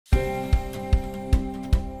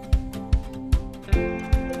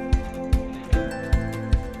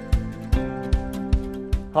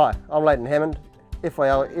Hi, I'm Leighton Hammond,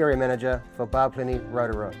 FIL Area Manager for Barplenty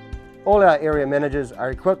Rotorua. All our area managers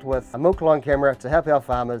are equipped with a milk line camera to help our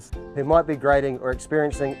farmers who might be grading or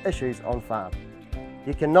experiencing issues on farm.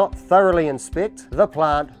 You cannot thoroughly inspect the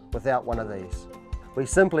plant without one of these. We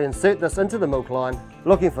simply insert this into the milk line,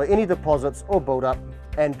 looking for any deposits or build-up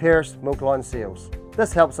and perished milk line seals.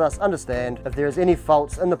 This helps us understand if there is any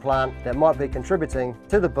faults in the plant that might be contributing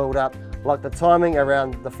to the build-up, like the timing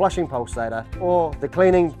around the flushing pulsator, or the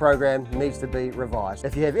cleaning program needs to be revised.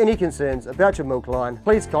 If you have any concerns about your milk line,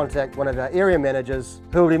 please contact one of our area managers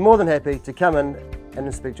who will be more than happy to come in and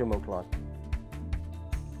inspect your milk line.